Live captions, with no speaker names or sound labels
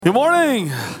Good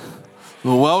morning.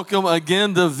 Welcome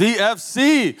again to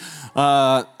VFC.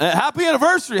 Happy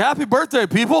anniversary. Happy birthday,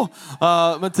 people.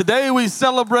 But today we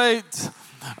celebrate,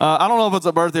 I don't know if it's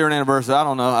a birthday or an anniversary. I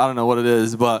don't know what it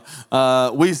is, but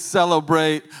we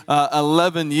celebrate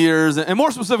 11 years. And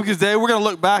more specifically today, we're going to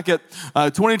look back at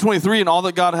 2023 and all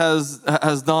that God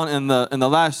has done in the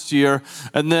last year.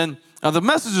 And then the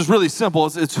message is really simple.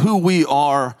 It's who we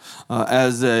are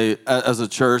as a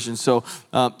church. And so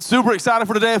super excited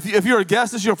for today. If you're a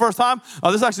guest, this is your first time,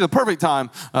 this is actually the perfect time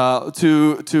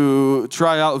to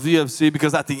try out VFC,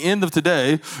 because at the end of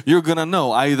today, you're going to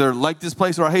know I either like this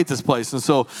place or I hate this place. And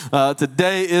so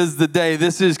today is the day.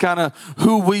 This is kind of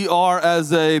who we are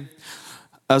as a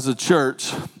church.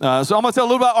 So I'm going to tell a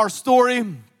little about our story,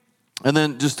 and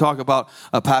then just talk about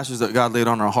passions that God laid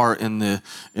on our heart in the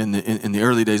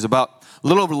early days. About a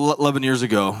little over 11 years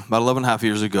ago, about 11 and a half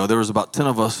years ago, there was about 10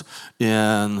 of us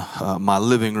in my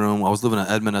living room. I was living in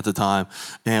Edmond at the time,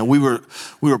 and we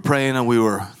were praying, and we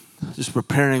were just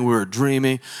preparing, we were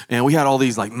dreaming, and we had all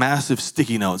these like massive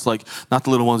sticky notes, like not the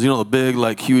little ones, the big,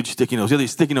 like huge sticky notes. We had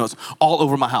these sticky notes all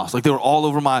over my house. Like they were all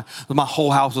over my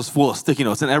whole house was full of sticky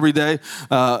notes. And every day,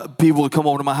 people would come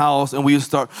over to my house, and we would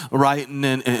start writing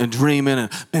and dreaming,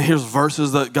 and here's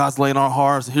verses that God's laying on our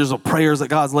hearts. Here's the prayers that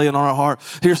God's laying on our heart.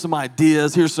 Here's some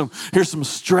ideas. Here's some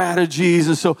strategies.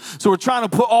 And so we're trying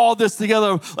to put all this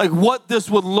together, like what this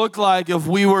would look like if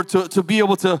we were to be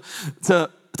able to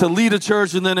lead a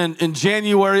church. And then in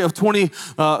January of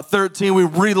 2013, we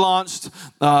relaunched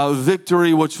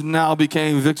Victory, which now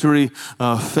became Victory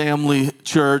Family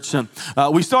Church. And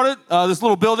we started this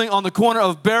little building on the corner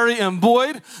of Berry and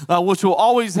Boyd, which will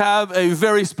always have a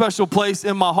very special place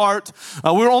in my heart.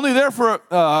 We were only there for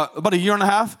about a year and a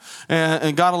half,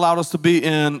 and God allowed us to be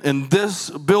in this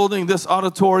building, this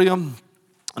auditorium.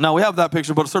 Now, we have that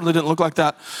picture, but it certainly didn't look like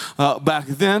that back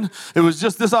then. It was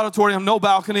just this auditorium, no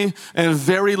balcony, and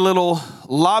very little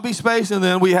lobby space. And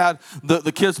then we had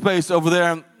the kids' space over there.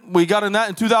 And we got in that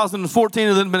in 2014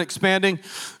 and then been expanding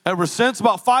ever since.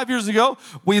 About 5 years ago,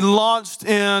 we launched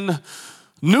in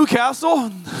Newcastle,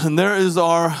 and there is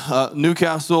our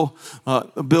Newcastle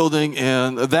building,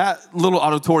 and that little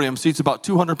auditorium seats about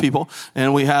 200 people,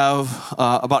 and we have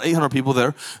about 800 people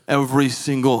there every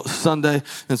single Sunday.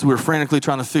 And so we're frantically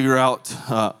trying to figure out,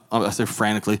 I say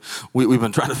frantically, we've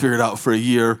been trying to figure it out for a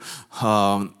year,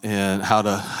 and how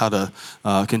to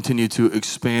continue to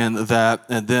expand that.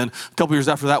 And then a couple years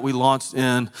after that, we launched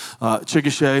in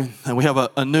Chickasha, and we have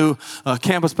a new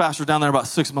campus pastor down there about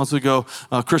 6 months ago,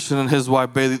 Christian and his wife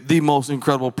Bailey, the most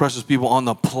incredible, precious people on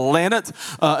the planet.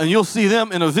 And you'll see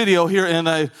them in a video here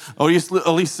or at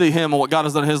least see him and what God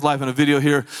has done in his life in a video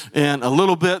here in a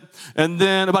little bit. And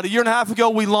then about a year and a half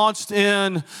ago, we launched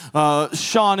in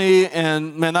Shawnee,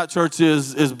 and man, that church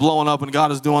is blowing up, and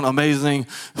God is doing amazing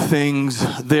things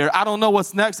there. I don't know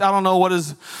what's next. I don't know what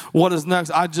is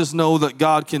next. I just know that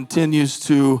God continues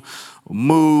to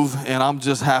move, and I'm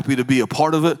just happy to be a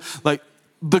part of it. Like,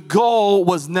 the goal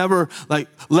was never like,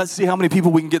 let's see how many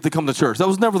people we can get to come to church. That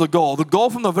was never the goal. The goal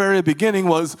from the very beginning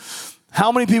was,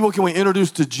 how many people can we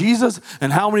introduce to Jesus,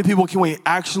 and how many people can we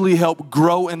actually help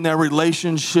grow in their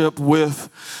relationship with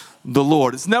the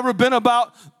Lord? It's never been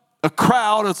about a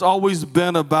crowd. It's always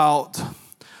been about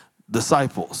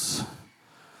disciples.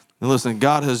 And listen,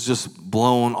 God has just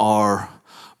blown our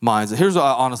minds. And here's what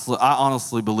I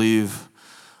honestly believe.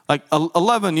 Like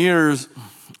 11 years,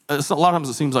 a lot of times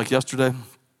it seems like yesterday.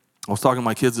 I was talking to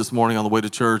my kids this morning on the way to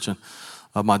church, and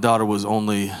my daughter was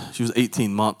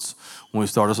 18 months when we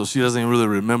started, so she doesn't even really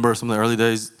remember some of the early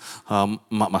days.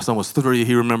 My son was 3.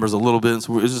 He remembers a little bit, and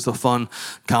so it was just a fun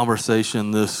conversation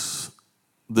this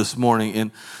morning. And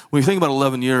when you think about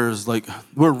 11 years, like,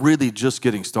 we're really just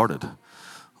getting started.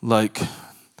 Like,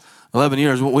 11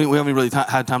 years, we haven't really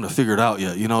had time to figure it out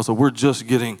yet, so we're just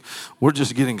getting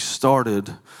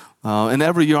started. And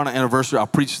every year on an anniversary, I'll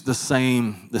preach the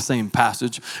same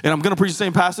passage. And I'm going to preach the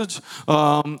same passage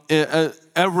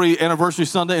every anniversary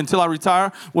Sunday until I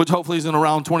retire, which hopefully is in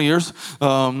around 20 years.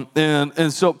 And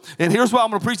here's why I'm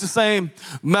going to preach the same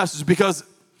message, because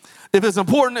if it's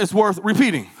important, it's worth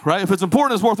repeating, right? If it's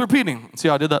important, it's worth repeating. See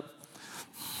how I did that?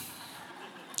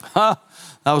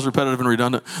 That was repetitive and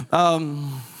redundant.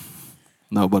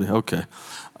 Nobody, okay.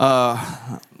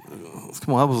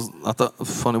 Come on, I thought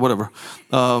funny, whatever.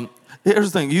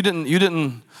 Here's the thing, you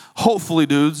didn't, hopefully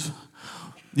dudes,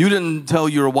 you didn't tell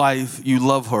your wife you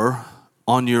love her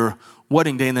on your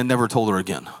wedding day and then never told her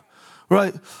again,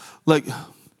 right? Like,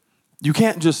 you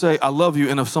can't just say, I love you,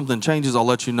 and if something changes, I'll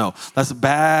let you know. That's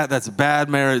bad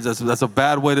marriage, that's a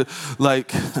bad way to,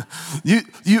 like,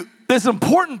 It's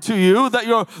important to you that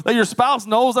your spouse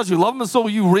knows that you love them, and so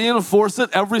you reinforce it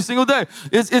every single day.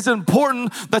 It's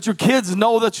important that your kids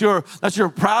know that you're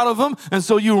proud of them, and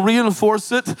so you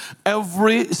reinforce it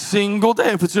every single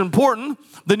day. If it's important,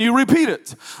 then you repeat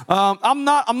it. I'm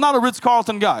not a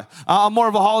Ritz-Carlton guy. I'm more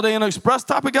of a Holiday Inn Express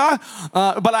type of guy,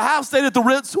 but I have stayed at the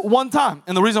Ritz one time,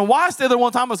 and the reason why I stayed there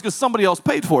one time was because somebody else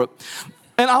paid for it.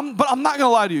 But I'm not gonna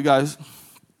lie to you guys.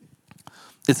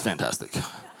 It's fantastic.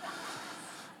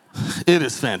 It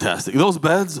is fantastic. Those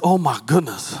beds, oh my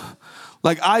goodness.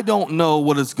 Like, I don't know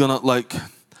what it's gonna, like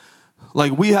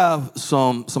we have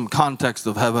some context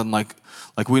of heaven, like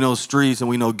we know streets and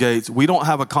we know gates. We don't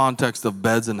have a context of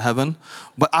beds in heaven,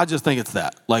 but I just think it's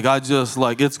that.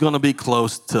 It's gonna be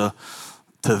close to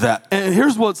that. And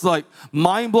here's what's like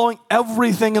mind-blowing.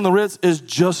 Everything in the Ritz is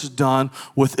just done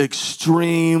with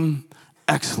extreme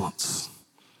excellence.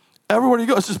 Everywhere you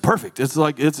go, it's just perfect. It's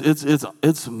like,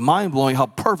 it's mind-blowing how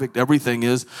perfect everything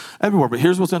is everywhere. But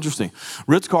here's what's interesting.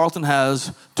 Ritz-Carlton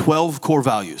has 12 core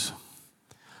values.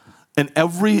 And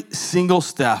every single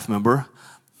staff member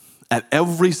at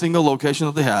every single location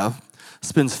that they have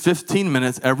spends 15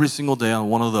 minutes every single day on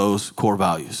one of those core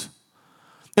values.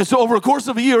 And so over the course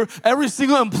of a year, every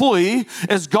single employee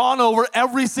has gone over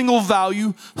every single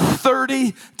value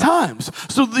 30 times.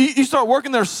 So you start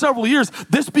working there several years,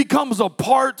 this becomes a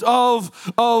part of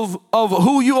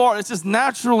who you are. It's just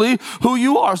naturally who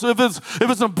you are. So if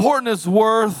it's important, it's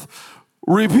worth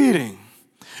repeating.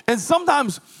 And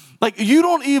sometimes, like, you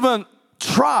don't even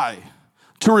try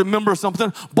to remember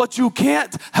something, but you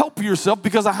can't help yourself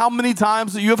because of how many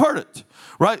times that you have heard it,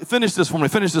 right? Finish this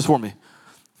for me.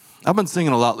 I've been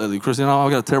singing a lot lately, Chris. You know,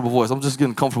 I've got a terrible voice. I'm just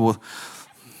getting comfortable with.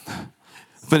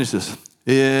 Finish this.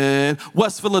 In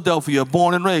West Philadelphia,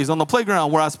 born and raised on the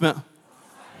playground where I spent.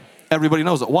 Everybody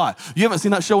knows it. Why? You haven't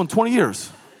seen that show in 20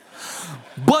 years.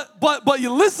 But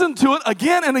you listen to it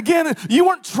again and again. You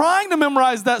weren't trying to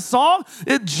memorize that song.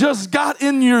 It just got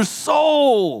in your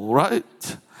soul,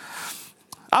 right?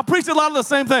 I preach a lot of the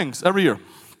same things every year. And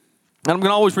I'm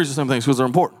going to always preach the same things because they're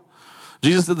important.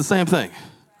 Jesus did the same thing.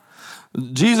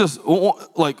 Jesus,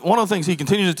 like, one of the things he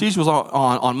continued to teach was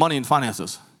on money and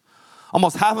finances.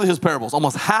 Almost half of his parables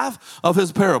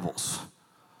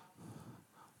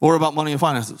were about money and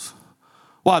finances.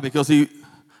 Why? Because he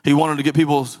wanted to get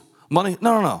people's money?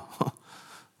 No.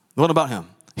 What about him?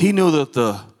 He knew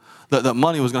that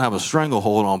money was going to have a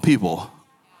stranglehold on people.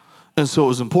 And so it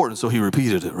was important, so he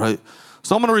repeated it, right?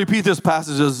 So I'm going to repeat this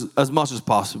passage as much as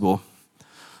possible.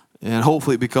 And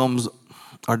hopefully it becomes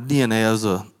our DNA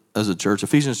as a church.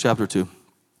 Ephesians chapter 2.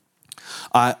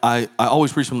 I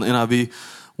always preach from the NIV.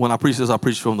 When I preach this, I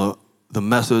preach from the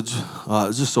Message.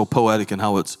 It's just so poetic in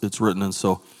how it's written, and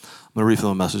so I'm going to read from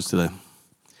the Message today.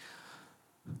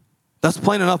 That's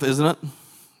plain enough, isn't it?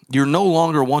 You're no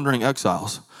longer wandering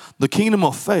exiles. The kingdom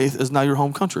of faith is now your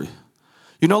home country.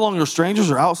 You're no longer strangers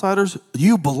or outsiders.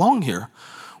 You belong here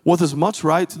with as much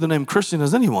right to the name Christian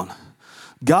as anyone.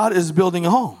 God is building a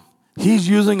home. He's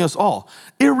using us all,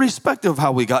 irrespective of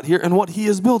how we got here and what he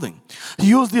is building. He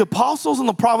used the apostles and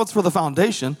the prophets for the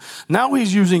foundation. Now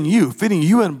he's using you, fitting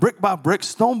you in brick by brick,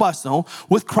 stone by stone,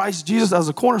 with Christ Jesus as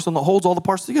a cornerstone that holds all the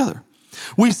parts together.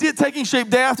 We see it taking shape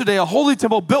day after day, a holy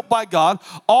temple built by God,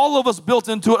 all of us built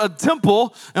into it, a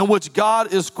temple in which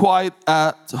God is quite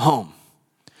at home.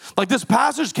 Like, this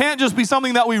passage can't just be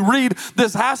something that we read.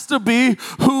 This has to be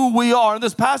who we are. And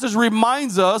this passage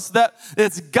reminds us that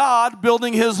it's God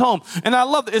building his home. And I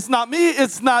love it. It's not me.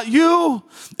 It's not you.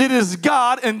 It is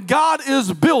God. And God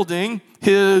is building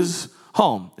his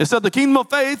home. It said the kingdom of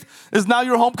faith is now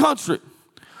your home country.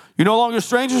 You're no longer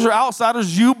strangers or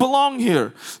outsiders. You belong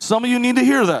here. Some of you need to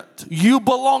hear that. You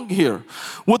belong here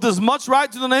with as much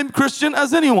right to the name Christian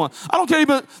as anyone. I don't care.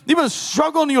 You've been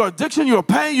struggling in your addiction, your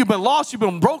pain. You've been lost. You've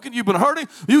been broken. You've been hurting.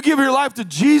 You give your life to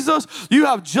Jesus. You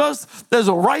have just as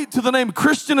a right to the name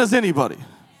Christian as anybody.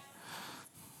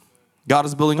 God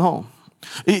is building a home.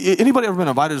 Anybody ever been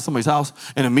invited to somebody's house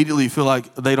and immediately you feel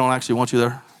like they don't actually want you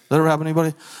there? That ever happen to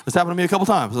anybody? It's happened to me a couple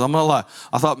times. I'm not gonna lie.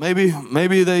 I thought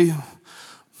maybe they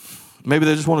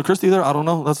just wanted Christy there. I don't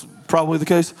know. That's probably the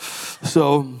case.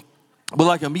 So, but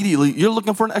like immediately, you're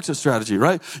looking for an exit strategy,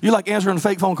 right? You're like answering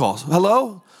fake phone calls.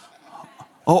 Hello?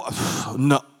 Oh,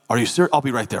 no. Are you serious? I'll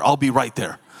be right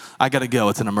there. I got to go.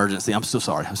 It's an emergency. I'm so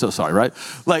sorry, right?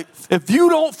 Like, if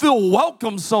you don't feel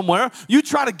welcome somewhere, you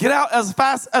try to get out as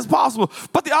fast as possible.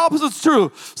 But the opposite's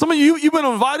true. Some of you, you've been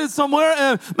invited somewhere,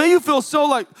 and man, you feel so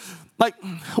like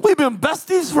we've been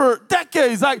besties for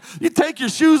decades. Like, you take your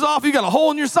shoes off, you got a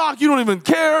hole in your sock, you don't even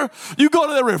care. You go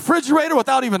to the refrigerator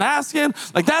without even asking.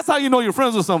 Like, that's how you know you're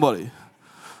friends with somebody.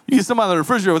 You get somebody in the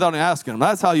refrigerator without even asking them.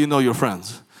 That's how you know you're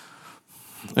friends.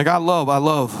 Like I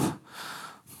love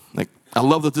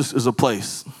that this is a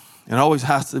place, and it always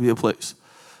has to be a place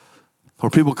where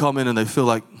people come in and they feel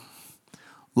like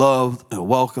loved and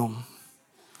welcome.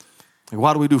 Like,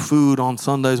 why do we do food on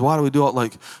Sundays? Why do we do it?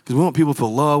 Like, because we want people to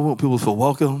feel loved. We want people to feel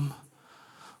welcome.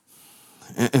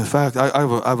 In fact, I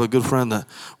have a good friend that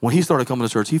when he started coming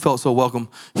to church, he felt so welcome.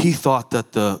 He thought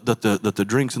that the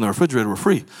drinks in the refrigerator were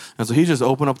free, and so he just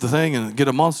opened up the thing and get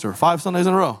a Monster 5 Sundays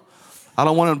in a row. I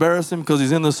don't want to embarrass him because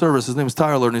he's in this service. His name is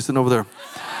Tyler, and he's sitting over there.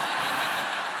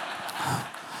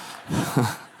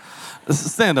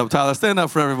 Stand up, Tyler. Stand up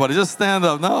for everybody. Just stand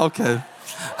up. No, okay.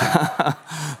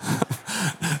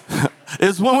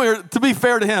 It's when to be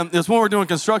fair to him, it's when we're doing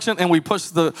construction and we push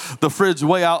the fridge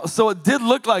way out. So it did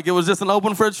look like it was just an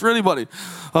open fridge for anybody.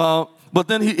 But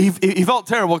then he felt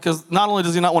terrible because not only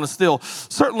does he not want to steal,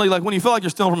 certainly like when you feel like you're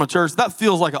stealing from a church, that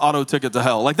feels like an auto ticket to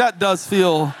hell. Like that does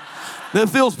feel... It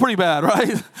feels pretty bad,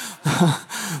 right?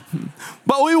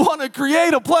 But we want to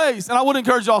create a place, and I would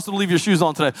encourage you also to leave your shoes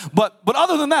on today. But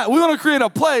other than that, we want to create a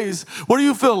place where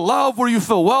you feel loved, where you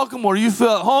feel welcome, where you feel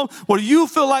at home, where you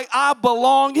feel like I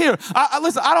belong here.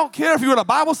 Listen, I don't care if you were at a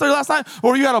Bible study last night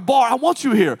or you at a bar. I want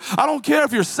you here. I don't care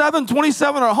if you're 7,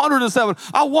 27, or 107.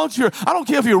 I want you here. I don't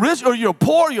care if you're rich or you're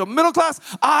poor, or you're middle class.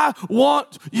 I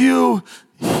want you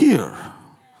here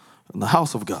in the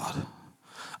house of God.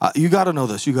 You got to know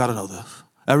this. You got to know this.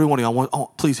 Every one of you,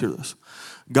 please hear this.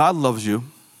 God loves you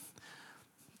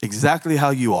exactly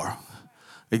how you are,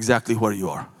 exactly where you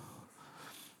are.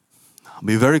 I'll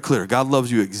be very clear. God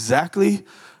loves you exactly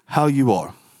how you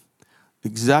are,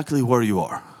 exactly where you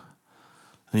are.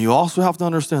 And you also have to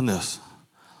understand this.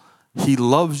 He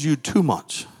loves you too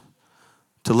much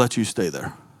to let you stay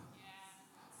there.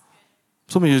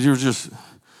 Some of you,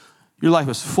 your life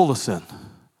is full of sin.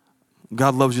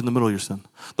 God loves you in the middle of your sin.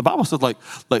 The Bible said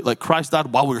like Christ died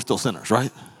while we were still sinners,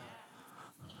 right?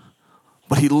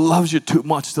 But he loves you too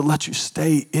much to let you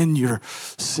stay in your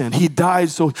sin. He died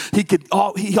so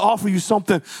he offer you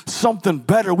something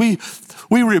better. We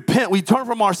repent, we turn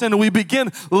from our sin, and we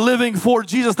begin living for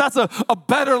Jesus. That's a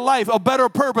better life, a better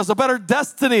purpose, a better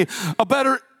destiny, a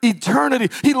better eternity.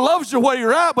 He loves you where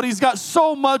you're at, but he's got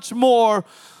so much more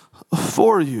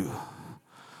for you.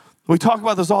 We talk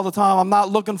about this all the time. I'm not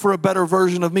looking for a better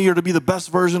version of me or to be the best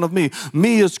version of me.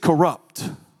 Me is corrupt.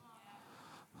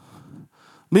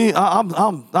 Me,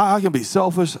 I can be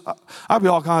selfish. I be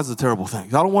all kinds of terrible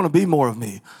things. I don't want to be more of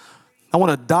me. I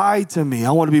want to die to me.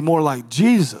 I want to be more like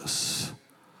Jesus.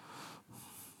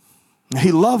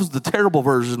 He loves the terrible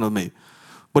version of me,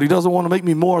 but he doesn't want to make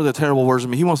me more of the terrible version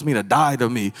of me. He wants me to die to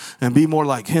me and be more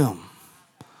like him.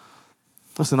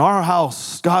 Listen, our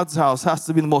house, God's house, has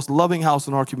to be the most loving house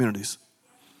in our communities.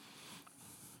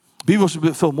 People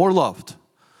should feel more loved.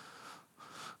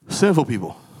 Sinful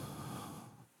people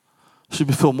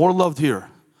should feel more loved here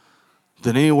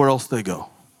than anywhere else they go.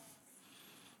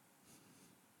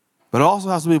 But it also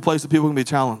has to be a place that people can be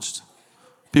challenged.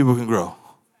 People can grow.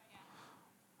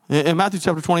 In Matthew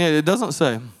chapter 28, it doesn't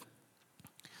say,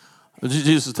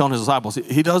 Jesus is telling his disciples,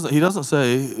 he doesn't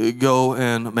say go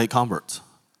and make converts.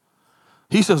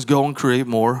 He says, go and create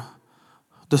more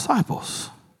disciples.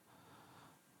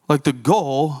 Like the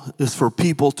goal is for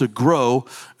people to grow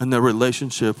in their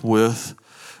relationship with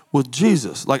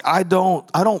Jesus. Like I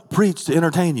don't preach to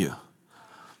entertain you.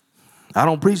 I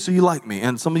don't preach so you like me.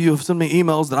 And some of you have sent me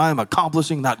emails that I am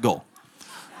accomplishing that goal.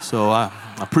 So I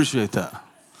appreciate that.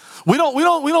 We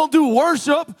don't do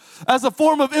worship as a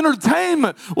form of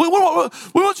entertainment. We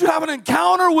want you to have an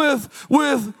encounter with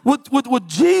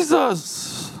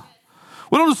Jesus.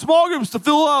 We don't do small groups to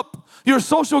fill up your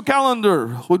social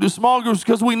calendar. We do small groups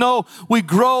because we know we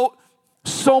grow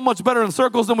so much better in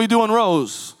circles than we do in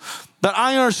rows. That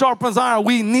iron sharpens iron.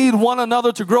 We need one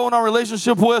another to grow in our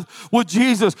relationship with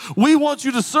Jesus. We want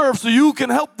you to serve so you can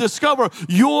help discover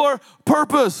your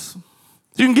purpose.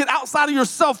 You can get outside of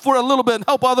yourself for a little bit and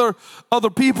help other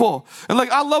people. And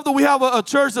like, I love that we have a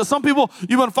church that some people,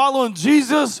 you've been following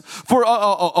Jesus for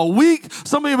a week.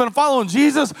 Some of you have been following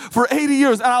Jesus for 80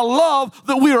 years. And I love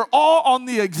that we are all on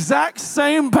the exact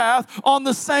same path, on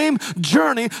the same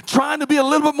journey, trying to be a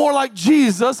little bit more like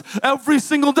Jesus every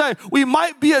single day. We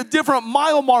might be at different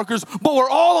mile markers, but we're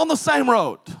all on the same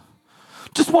road.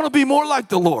 Just want to be more like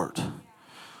the Lord.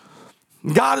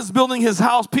 God is building his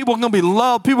house. People are going to be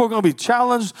loved. People are going to be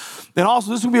challenged. And also,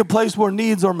 this is going to be a place where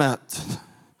needs are met.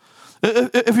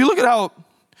 If you look at how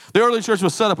the early church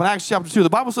was set up in Acts chapter 2, the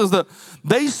Bible says that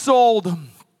they sold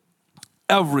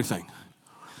everything.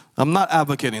 I'm not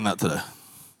advocating that today.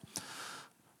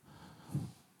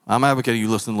 I'm advocating you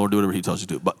listen to the Lord, do whatever he tells you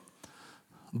to do. But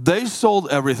they sold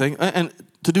everything. And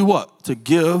to do what? To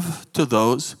give to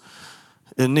those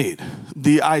in need.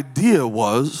 The idea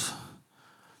was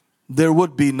there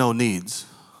would be no needs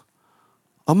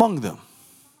among them.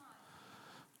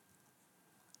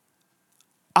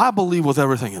 I believe with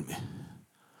everything in me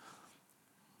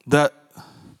that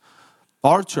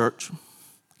our church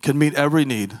can meet every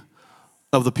need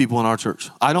of the people in our church.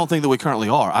 I don't think that we currently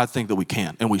are. I think that we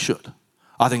can and we should.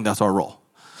 I think that's our role.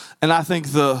 And I think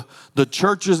the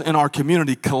churches in our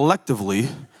community collectively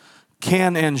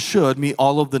can and should meet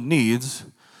all of the needs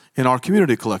in our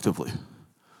community collectively.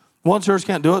 One church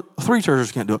can't do it, 3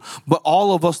 churches can't do it, but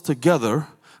all of us together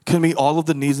can meet all of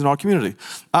the needs in our community.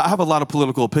 I have a lot of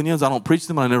political opinions. I don't preach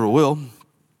them, and I never will,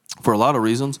 for a lot of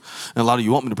reasons. And a lot of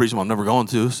you want me to preach them, I'm never going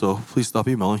to, so please stop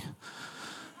emailing.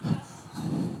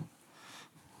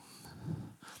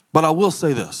 But I will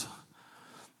say this.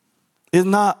 It's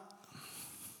not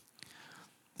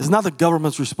the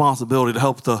government's responsibility to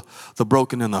help the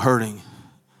broken and the hurting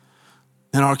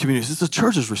in our communities. It's the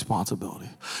church's responsibility.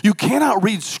 You cannot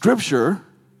read Scripture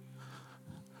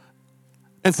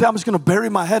and say, I'm just going to bury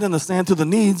my head in the sand to the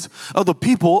needs of the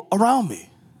people around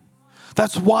me.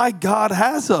 That's why God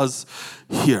has us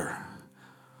here.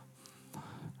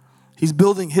 He's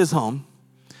building his home,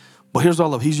 but here's what I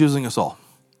love. He's using us all.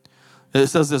 It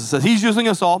says this. It says he's using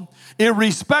us all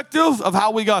irrespective of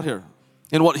how we got here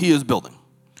and what he is building.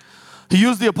 He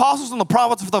used the apostles and the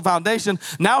prophets for the foundation.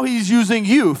 Now he's using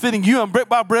you, fitting you in brick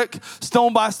by brick,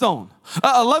 stone by stone.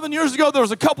 11 years ago, there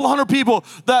was a couple hundred people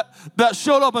that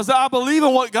showed up and said, I believe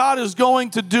in what God is going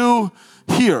to do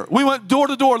here. We went door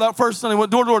to door that first Sunday,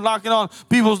 went door to door knocking on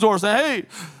people's doors saying, hey,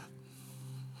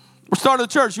 we're starting a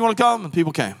church. You want to come? And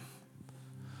people came.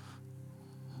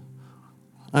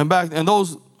 And back in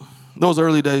those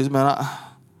early days, man,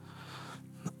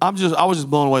 I was just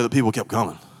blown away that people kept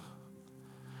coming.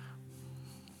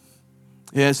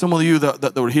 Yeah, some of you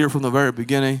that were here from the very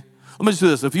beginning. Let me just do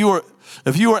this. If you were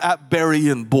at Barry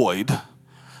and Boyd,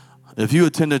 if you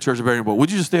attended church at Barry and Boyd,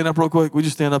 would you just stand up real quick? Would you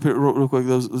stand up here real quick?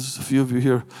 There's a few of you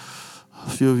here. A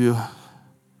few of you.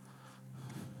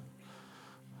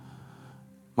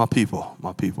 My people.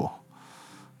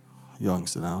 Young,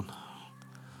 sit down.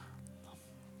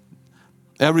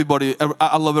 Everybody,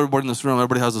 I love everybody in this room.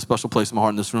 Everybody has a special place in my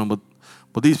heart in this room,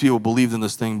 but these people believed in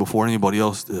this thing before anybody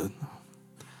else did.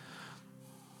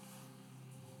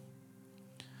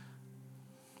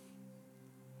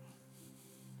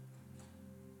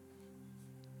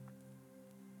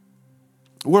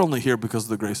 We're only here because of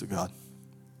the grace of God.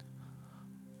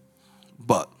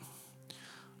 But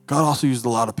God also used a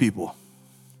lot of people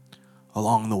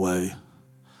along the way.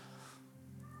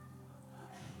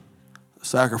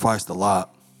 Sacrificed a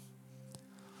lot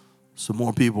so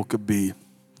more people could be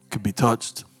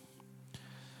touched.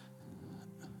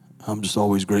 I'm just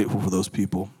always grateful for those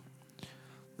people.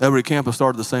 Every campus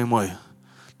started the same way.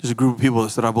 Just a group of people that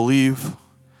said, I believe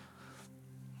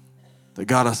that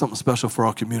God has something special for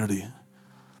our community.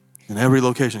 In every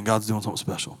location, God's doing something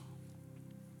special.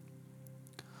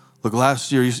 Look,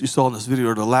 last year, you saw in this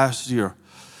video, the last year,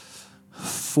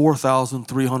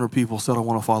 4,300 people said, I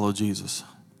want to follow Jesus.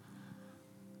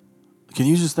 Can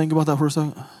you just think about that for a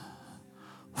second?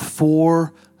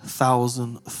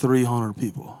 4,300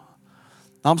 people.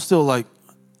 I'm still like,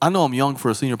 I know I'm young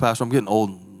for a senior pastor. I'm getting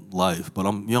old in life, but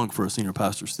I'm young for a senior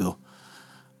pastor still.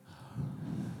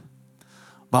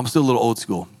 But I'm still a little old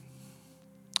school.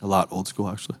 A lot old school,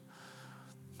 actually.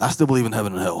 I still believe in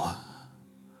heaven and hell.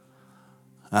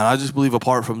 And I just believe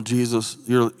apart from Jesus,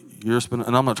 you're spending,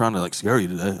 and I'm not trying to like scare you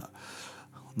today.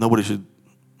 Nobody should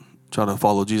try to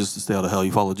follow Jesus to stay out of hell.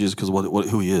 You follow Jesus because of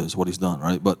who he is, what he's done,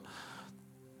 right? But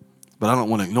I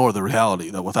don't want to ignore the reality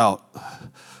that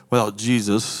without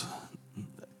Jesus,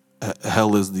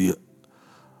 hell is the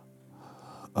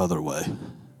other way.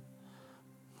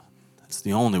 It's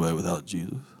the only way without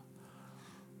Jesus.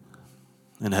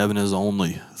 And heaven is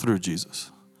only through Jesus.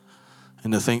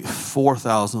 And to think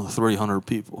 4,300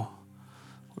 people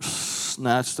were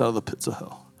snatched out of the pits of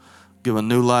hell, given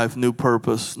new life, new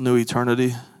purpose, new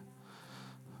eternity.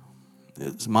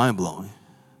 It's mind-blowing.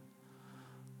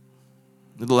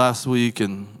 The last week,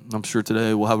 and I'm sure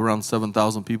today, we'll have around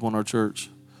 7,000 people in our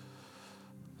church.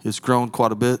 It's grown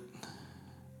quite a bit.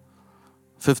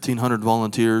 1,500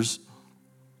 volunteers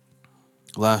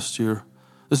last year.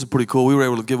 This is pretty cool. We were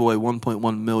able to give away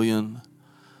 $1.1 million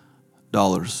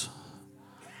to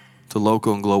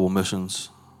local and global missions.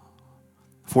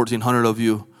 1,400 of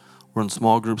you were in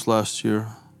small groups last year.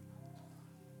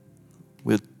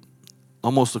 We had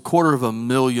almost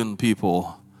 250,000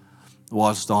 people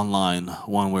watched online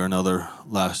one way or another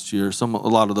last year. A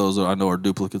lot of those I know are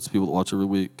duplicates, people that watch every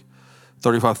week.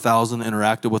 35,000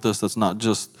 interacted with us. That's not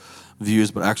just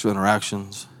views, but actual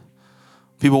interactions.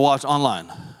 people watch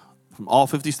online from all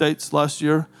 50 states last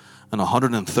year and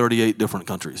 138 different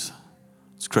countries.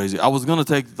 It's crazy. I was going to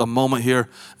take the moment here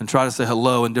and try to say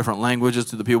hello in different languages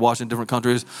to the people watching different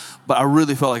countries, but I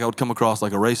really felt like I would come across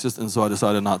like a racist, and so I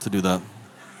decided not to do that.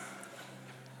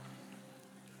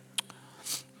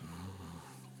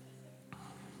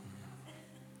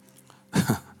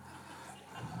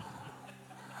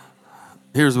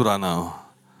 Here's what I know.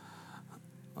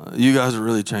 You guys are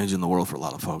really changing the world for a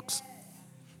lot of folks.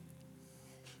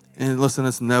 And listen,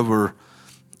 it's never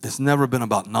been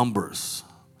about numbers.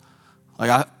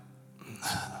 Like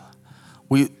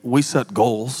we set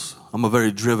goals. I'm a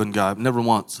very driven guy. Never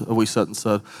once have we set and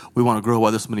said, we want to grow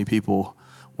by this many people.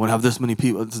 We want to have this many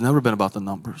people. It's never been about the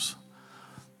numbers.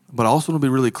 But I also want to be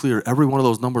really clear. Every one of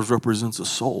those numbers represents a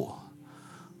soul.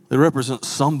 They represent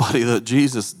somebody that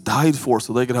Jesus died for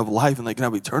so they could have life and they can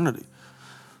have eternity.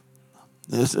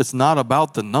 It's not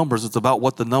about the numbers. It's about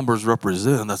what the numbers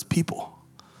represent, and that's people.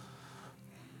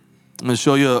 I'm going to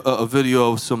show you a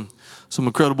video of some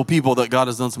incredible people that God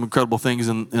has done some incredible things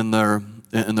in their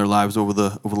lives over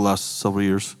the last several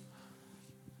years.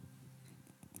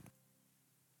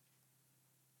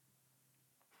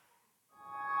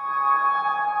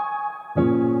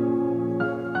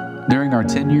 During our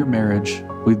 10-year marriage,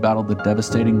 we've battled the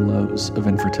devastating lows of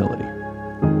infertility.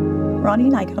 Ronnie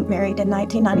and I got married in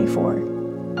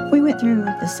 1994. We went through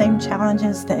the same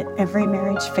challenges that every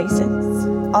marriage faces.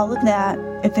 All of that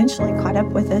eventually caught up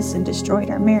with us and destroyed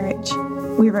our marriage.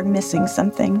 We were missing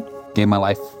something. Gave my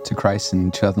life to Christ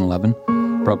in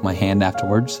 2011. Broke my hand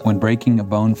afterwards. When breaking a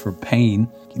bone for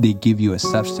pain, they give you a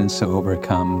substance to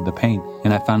overcome the pain.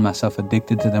 And I found myself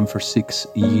addicted to them for 6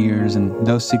 years. And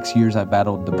those 6 years I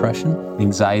battled depression,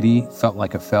 anxiety, felt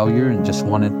like a failure, and just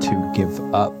wanted to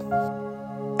give up.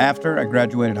 After I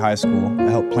graduated high school, I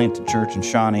helped plant a church in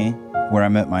Shawnee where I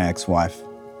met my ex-wife.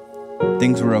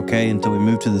 Things were okay until we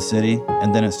moved to the city,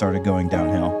 and then it started going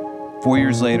downhill. 4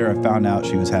 years later, I found out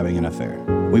she was having an affair.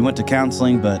 We went to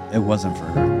counseling, but it wasn't for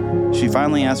her. She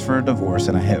finally asked for a divorce,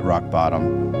 and I hit rock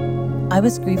bottom. I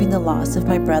was grieving the loss of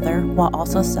my brother while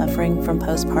also suffering from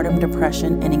postpartum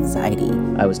depression and anxiety.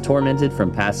 I was tormented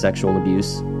from past sexual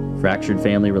abuse, fractured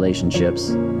family relationships,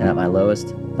 and at my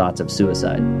lowest, thoughts of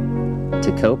suicide.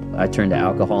 To cope, I turned to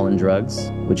alcohol and drugs,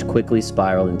 which quickly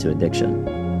spiraled into addiction.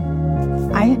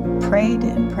 I had prayed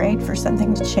and prayed for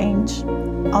something to change.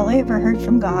 All I ever heard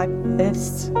from God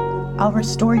was, I'll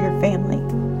restore your family.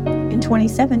 In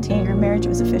 2017, our marriage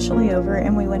was officially over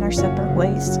and we went our separate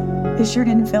ways. It sure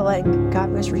didn't feel like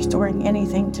God was restoring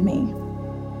anything to me.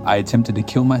 I attempted to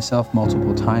kill myself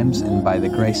multiple times, and by the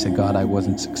grace of God, I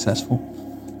wasn't successful.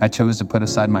 I chose to put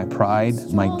aside my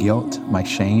pride, my guilt, my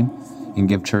shame, and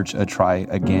give church a try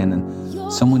again.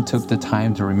 And someone took the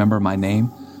time to remember my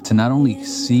name, to not only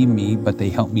see me, but they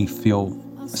helped me feel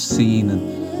seen.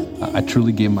 And I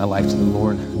truly gave my life to the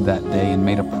Lord that day and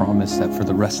made a promise that for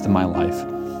the rest of my life,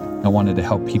 I wanted to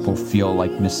help people feel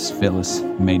like Mrs. Phyllis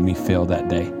made me feel that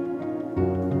day.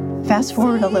 Fast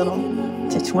forward a little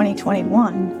to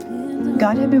 2021.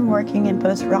 God had been working in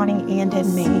both Ronnie and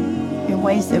in me in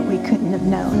ways that we couldn't have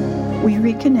known. We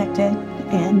reconnected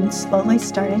and slowly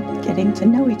started getting to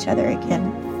know each other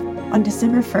again. On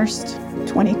December 1st,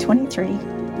 2023,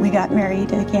 we got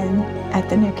married again at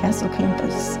the Newcastle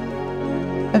campus.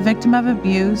 A victim of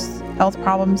abuse, health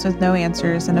problems with no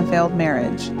answers, and a failed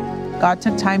marriage, God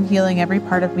took time healing every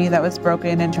part of me that was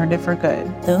broken and turned it for good.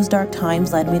 Those dark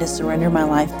times led me to surrender my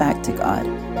life back to God.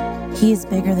 He is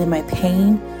bigger than my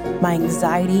pain, my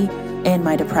anxiety, and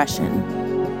my depression.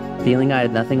 Feeling I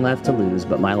had nothing left to lose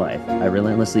but my life, I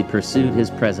relentlessly pursued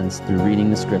His presence through reading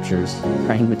the scriptures,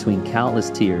 praying between countless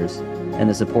tears, and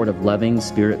the support of loving,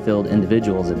 spirit-filled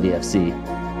individuals at VFC.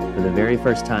 For the very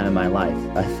first time in my life,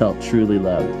 I felt truly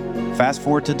loved. Fast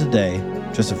forward to today,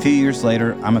 just a few years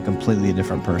later, I'm a completely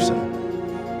different person.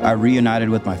 I reunited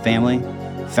with my family,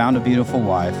 found a beautiful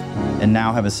wife, and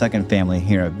now have a second family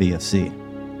here at VFC.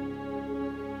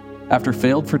 After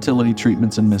failed fertility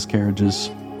treatments and miscarriages,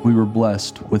 we were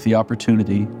blessed with the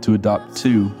opportunity to adopt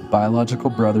 2 biological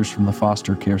brothers from the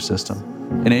foster care system.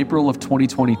 In April of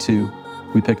 2022,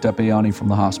 we picked up Ayani from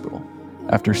the hospital.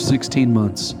 After 16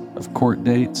 months of court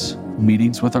dates,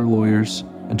 meetings with our lawyers,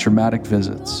 and traumatic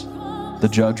visits, the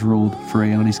judge ruled for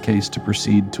Ayani's case to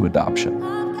proceed to adoption.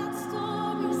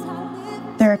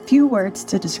 There are few words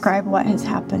to describe what has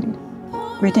happened.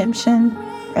 Redemption,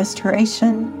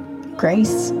 restoration,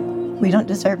 grace. We don't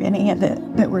deserve any of it,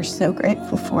 but we're so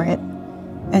grateful for it.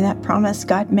 And that promise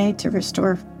God made to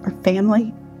restore our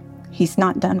family, He's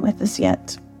not done with us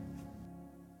yet.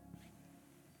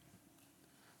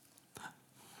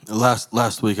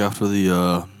 Last week after the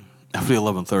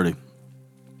 11:30,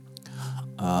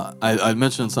 I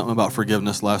mentioned something about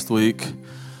forgiveness last week,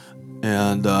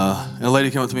 and a lady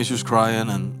came up to me. She was crying,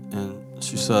 and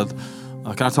she said,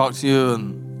 "Can I talk to you?"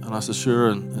 And I said, "Sure."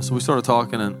 And so we started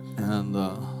talking, and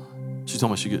she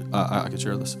told me I could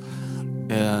share this.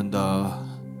 And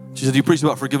she said, "You preached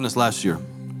about forgiveness last year,"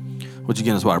 which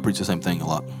again is why I preach the same thing a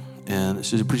lot. And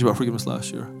she said, "You preached about forgiveness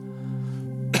last year."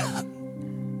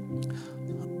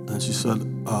 And she said,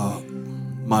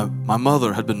 my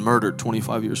mother had been murdered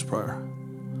 25 years prior.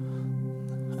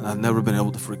 And I'd never been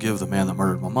able to forgive the man that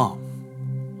murdered my mom.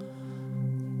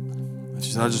 And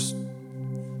she said,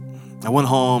 I went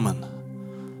home, and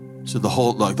she said the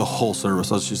whole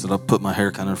service, she said, I put my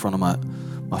hair kind of in front of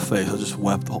my face. I just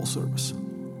wept the whole service.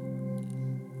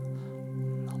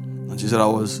 And she said, I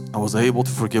was able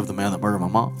to forgive the man that murdered my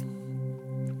mom.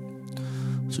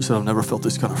 She said, I've never felt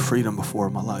this kind of freedom before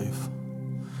in my life.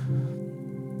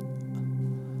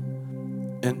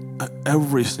 And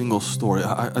every single story,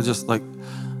 I just like,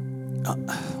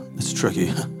 it's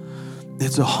tricky.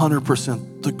 It's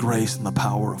 100% the grace and the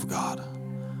power of God.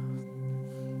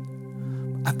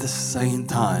 At the same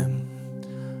time,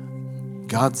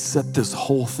 God set this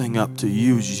whole thing up to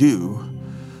use you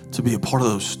to be a part of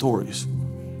those stories.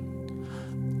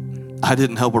 I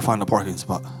didn't help her find a parking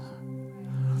spot.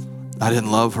 I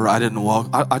didn't love her. I didn't walk.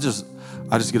 I just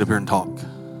get up here and talk.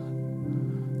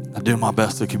 I do my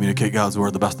best to communicate God's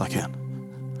word the best I can.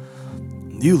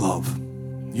 You love,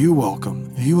 you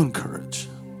welcome, you encourage.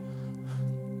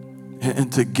 And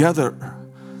together,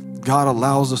 God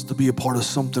allows us to be a part of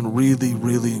something really,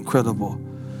 really incredible.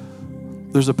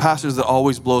 There's a passage that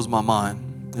always blows my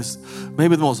mind. It's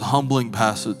maybe the most humbling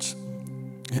passage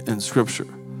in Scripture.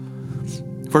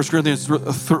 1 Corinthians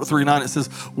 3:9, it says,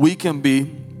 we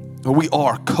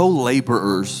are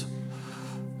co-laborers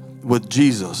with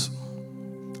Jesus.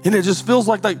 And it just feels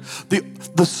like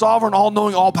the sovereign,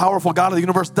 all-knowing, all-powerful God of the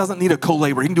universe doesn't need a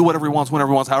co-laborer. He can do whatever he wants, whenever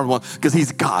he wants, however he wants, because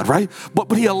he's God, right?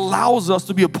 But he allows us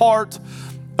to be a part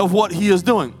of what he is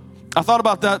doing. I thought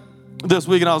about that this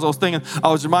week, and I was thinking, I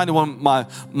was reminded when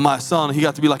my son, he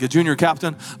got to be like a junior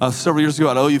captain several years ago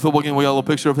at an OU football game. We got a little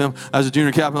picture of him as a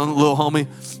junior captain, a little homie.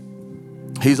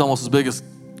 He's almost as big as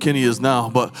Kenny is now,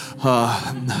 but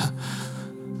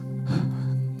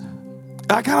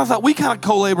I kind of thought we kind of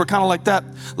co-labor kind of like that.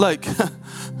 Like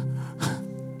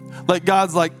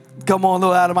God's like, come on,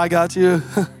 little Adam, I got you.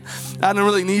 I didn't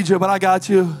really need you, but I got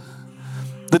you.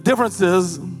 The difference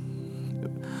is,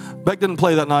 Beck didn't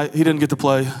play that night. He didn't get to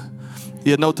play. He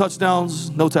had no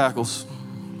touchdowns, no tackles.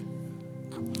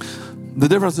 The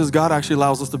difference is God actually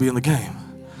allows us to be in the game.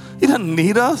 He doesn't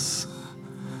need us.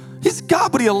 He's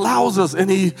God, but he allows us, and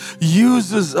he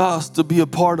uses us to be a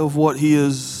part of what he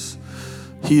is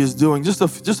doing. Just a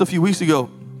few weeks ago,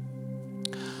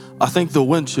 I think the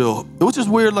wind chill, which is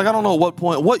weird. Like, I don't know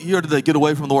what year did they get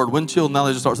away from the word wind chill? Now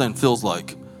they just start saying feels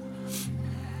like.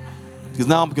 Because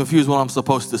now I'm confused what I'm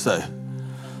supposed to say.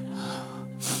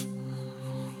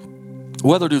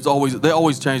 Weather dudes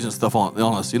always changing stuff on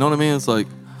us. You know what I mean? It's like,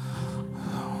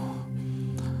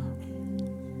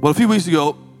 well, a few weeks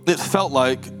ago, it felt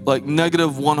like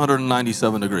negative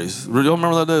 197 degrees. Y'all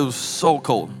remember that day? It was so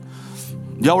cold.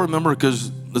 Y'all remember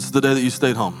because this is the day that you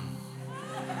stayed home.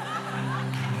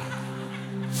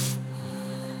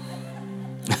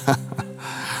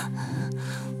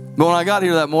 But when I got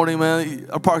here that morning, man,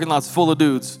 our parking lot's full of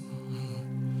dudes.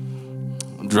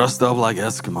 Dressed up like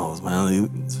Eskimos, man.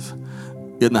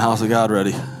 Getting the house of God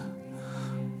ready.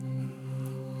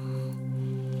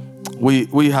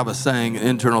 We have a saying, an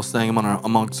internal saying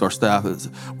amongst our staff.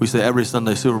 We say every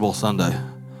Sunday, Super Bowl Sunday.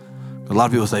 A lot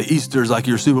of people say Easter's like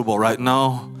your Super Bowl, right?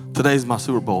 No, today's my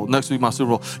Super Bowl. Next week, my Super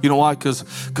Bowl. You know why?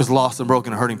 Because lost and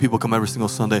broken and hurting people come every single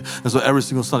Sunday. And so every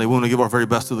single Sunday, we want to give our very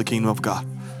best to the kingdom of God.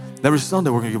 Every Sunday,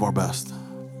 we're going to give our best.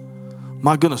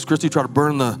 My goodness, Christy tried to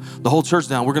burn the whole church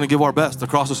down. We're going to give our best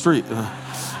across the street. We're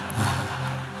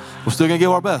still going to give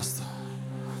our best.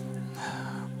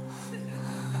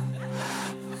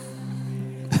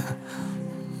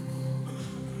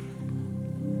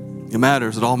 It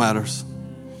matters. It all matters.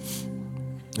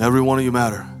 Every one of you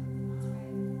matter.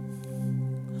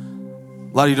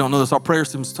 A lot of you don't know this. Our prayer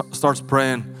team starts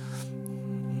praying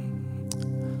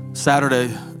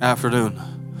Saturday afternoon.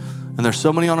 And there's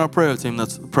somebody on our prayer team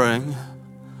that's praying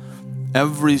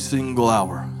every single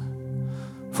hour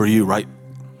for you, right?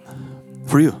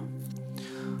 For you.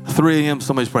 3 a.m.,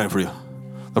 somebody's praying for you.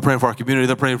 They're praying for our community.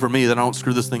 They're praying for me that I don't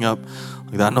screw this thing up.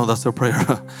 Like that. No, that's their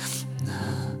prayer.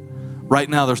 Right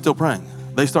now, they're still praying.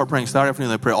 They start praying Saturday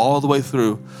afternoon. They pray all the way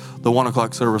through the 1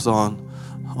 o'clock service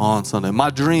on Sunday. My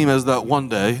dream is that one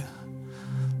day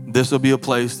This will be a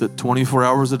place that 24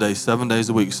 hours a day, 7 days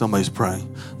a week, somebody's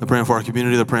praying. They're praying for our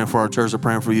community. They're praying for our church. They're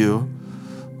praying for you.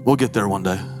 We'll get there one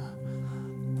day.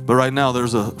 But right now,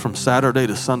 from Saturday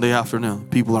to Sunday afternoon,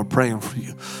 people are praying for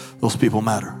you. Those people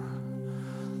matter.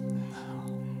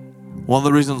 One of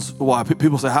the reasons why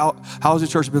people say, how has your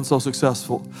church been so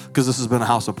successful? Because this has been a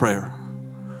house of prayer.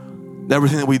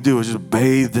 Everything that we do is just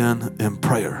bathed in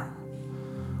prayer.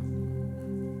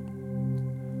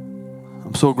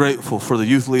 I'm so grateful for the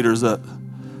youth leaders that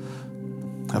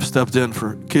have stepped in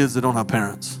for kids that don't have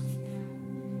parents.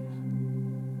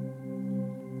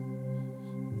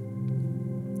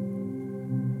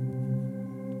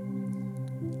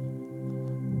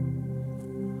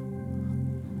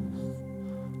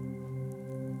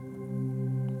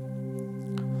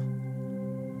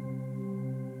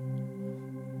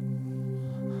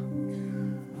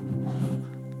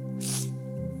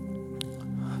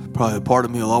 Probably a part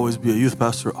of me will always be a youth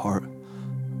pastor at heart.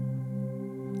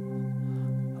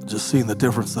 Just seeing the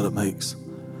difference that it makes.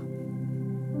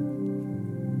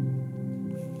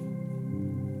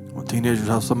 When teenagers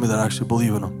have somebody that actually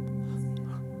believe in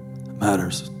them, it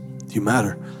matters. You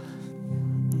matter.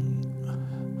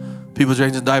 People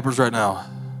changing diapers right now.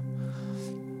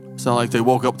 It's not like they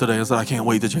woke up today and said, I can't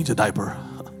wait to change a diaper.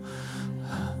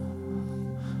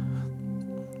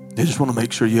 They just want to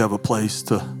make sure you have a place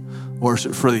to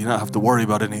worship freely. You don't have to worry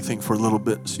about anything for a little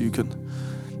bit so you can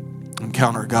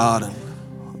encounter God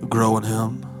and grow in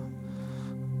Him.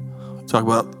 Talk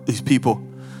about these people.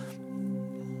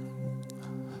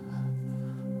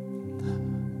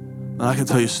 And I can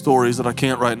tell you stories that I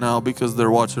can't right now because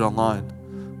they're watching online.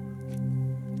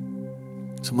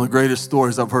 Some of the greatest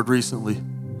stories I've heard recently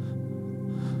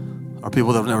are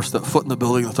people that have never stepped foot in the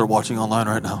building that they're watching online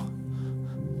right now.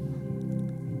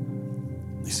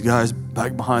 These guys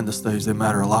back behind the stage, they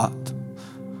matter a lot.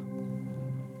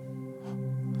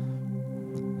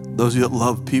 Those of you that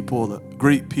love people, that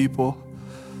greet people,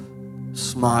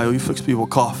 smile, you fix people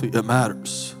coffee, it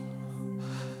matters.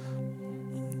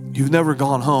 You've never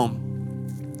gone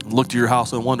home and looked at your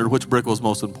house and wondered which brick was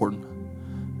most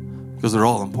important, because they're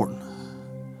all important.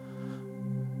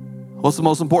 What's the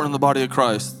most important in the body of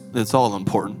Christ? It's all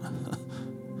important.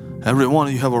 Every one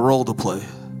of you have a role to play.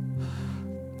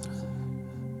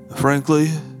 Frankly,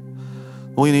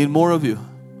 we need more of you.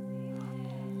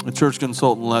 A church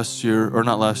consultant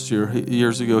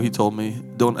years ago, he told me,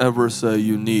 don't ever say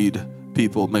you need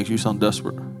people. It makes you sound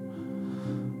desperate.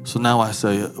 So now I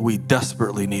say we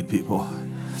desperately need people.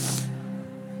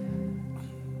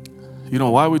 You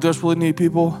know why we desperately need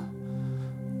people?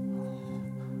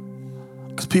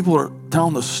 Because people are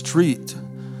down the street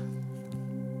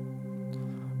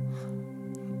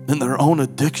in their own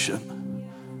addiction,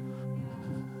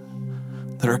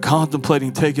 that are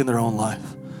contemplating taking their own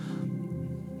life.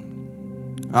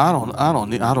 I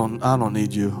don't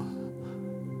need you.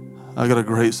 I got a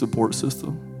great support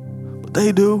system. But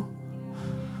they do.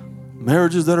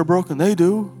 Marriages that are broken, they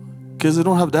do. Kids that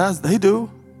don't have dads, they do.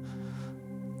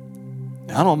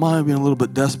 I don't mind being a little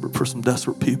bit desperate for some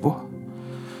desperate people.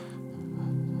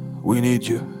 We need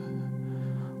you.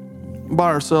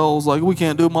 By ourselves, we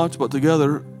can't do much, but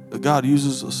together, God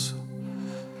uses us.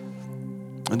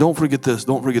 And don't forget this.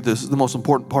 This is the most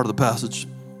important part of the passage.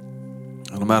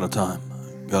 And I'm out of time.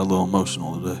 Got a little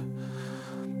emotional today.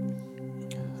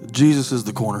 Jesus is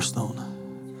the cornerstone.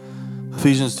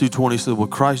 Ephesians 2:20 said, well,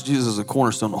 Christ Jesus is a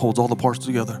cornerstone that holds all the parts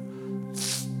together.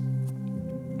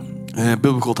 And in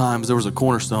biblical times, there was a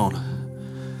cornerstone.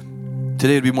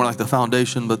 Today it'd be more like the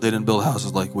foundation, but they didn't build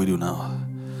houses like we do now.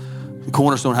 The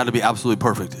cornerstone had to be absolutely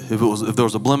perfect. If there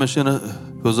was a blemish in it, if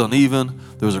it was uneven,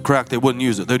 there was a crack, they wouldn't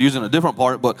use it. They'd use it in a different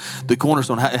part, but the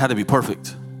cornerstone had to be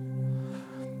perfect.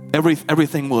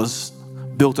 Everything was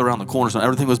built around the cornerstone.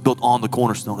 Everything was built on the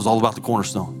cornerstone. It was all about the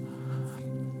cornerstone.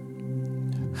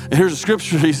 And here's a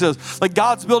scripture. He says,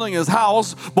 God's building his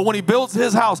house, but when he builds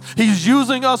his house, he's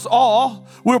using us all.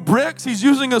 We're bricks. He's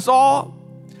using us all.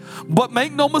 But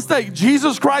make no mistake,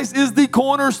 Jesus Christ is the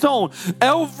cornerstone.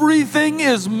 Everything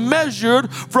is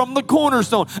measured from the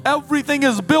cornerstone. Everything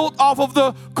is built off of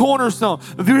the cornerstone.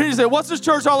 If you're here and say, what's this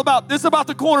church all about? It's about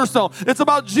the cornerstone. It's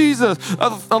about Jesus.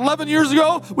 11 years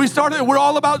ago, we started, we're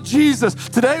all about Jesus.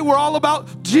 Today, we're all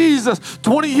about Jesus.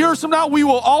 20 years from now, we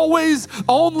will always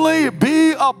only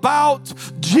be about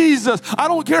Jesus. I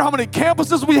don't care how many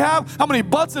campuses we have, how many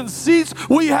butts and seats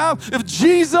we have. If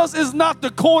Jesus is not the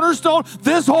cornerstone,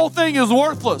 this whole thing is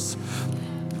worthless.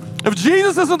 If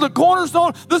Jesus isn't the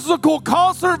cornerstone, this is a cool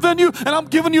concert venue and I'm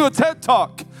giving you a TED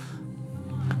Talk.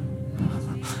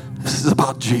 This is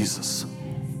about Jesus.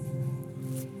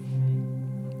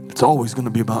 It's always going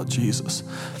to be about Jesus.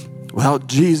 Without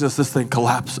Jesus, this thing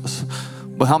collapses.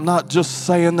 But I'm not just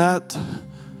saying that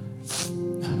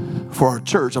for our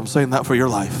church. I'm saying that for your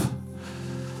life.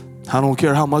 I don't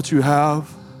care how much you have,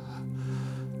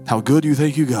 how good you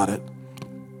think you got it.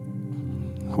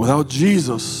 Without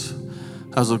Jesus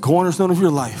as a cornerstone of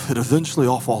your life, it eventually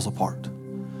all falls apart.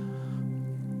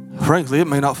 Frankly, it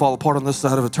may not fall apart on this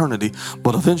side of eternity,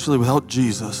 but eventually without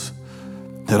Jesus,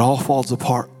 it all falls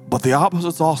apart. But the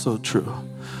opposite's also true.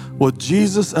 With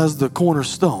Jesus as the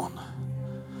cornerstone,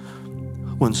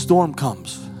 when storm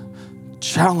comes,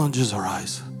 challenges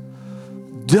arise,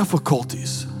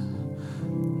 difficulties,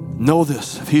 know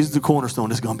this: if he's the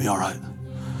cornerstone, it's going to be all right.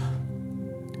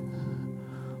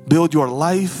 Build your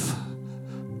life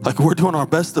like we're doing our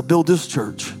best to build this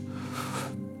church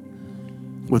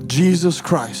with Jesus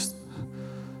Christ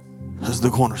as the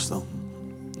cornerstone.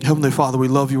 Heavenly Father, we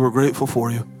love you. We're grateful for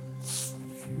you.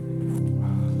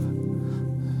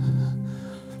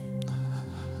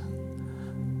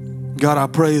 God, I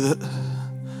pray that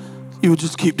you would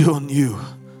just keep doing you.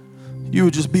 You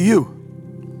would just be you.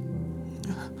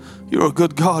 You're a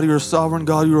good God. You're a sovereign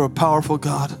God. You're a powerful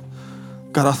God.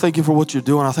 God, I thank you for what you're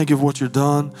doing. I thank you for what you've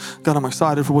done. God, I'm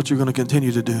excited for what you're going to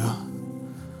continue to do.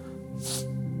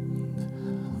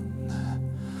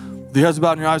 With your heads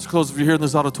bowed and your eyes closed, if you're here in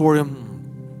this auditorium,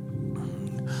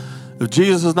 if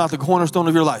Jesus is not the cornerstone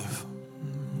of your life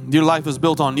is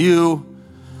built on you,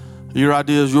 your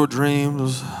ideas, your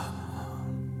dreams,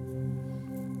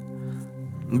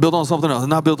 built on something else,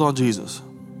 not built on Jesus.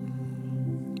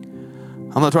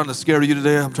 I'm not trying to scare you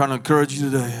today. I'm trying to encourage you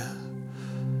today.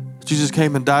 Jesus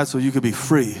came and died so you could be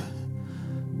free.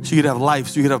 So you could have life,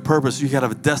 so you could have purpose, so you could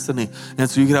have a destiny, and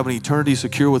so you could have an eternity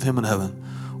secure with him in heaven.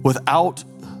 Without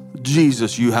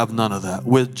Jesus, you have none of that.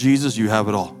 With Jesus, you have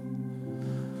it all.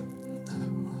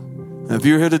 And if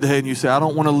you're here today and you say, I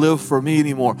don't want to live for me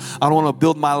anymore. I don't want to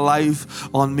build my life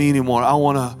on me anymore. I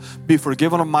want to be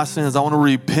forgiven of my sins. I want to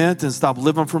repent and stop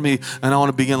living for me, and I want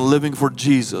to begin living for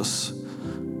Jesus.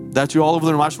 That's you all over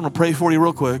the room. I just want to pray for you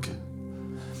real quick.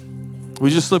 We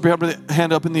just slip your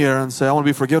hand up in the air and say, I want to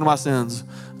be forgiven of my sins,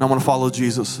 and I want to follow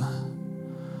Jesus.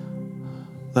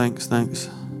 Thanks.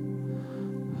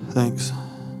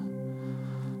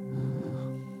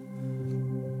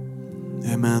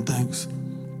 Amen, thanks.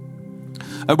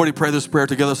 Everybody pray this prayer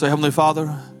together. Say, Heavenly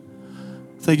Father,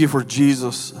 thank you for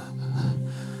Jesus.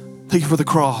 Thank you for the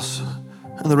cross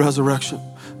and the resurrection.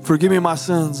 Forgive me my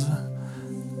sins.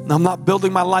 I'm not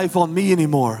building my life on me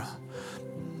anymore.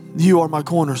 You are my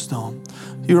cornerstone.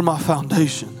 You are my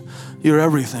foundation. You're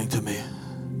everything to me.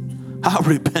 I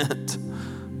repent.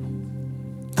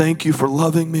 Thank you for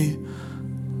loving me,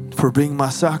 for being my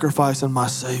sacrifice and my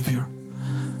Savior,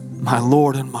 my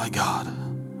Lord and my God.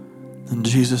 In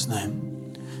Jesus'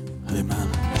 name,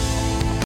 amen.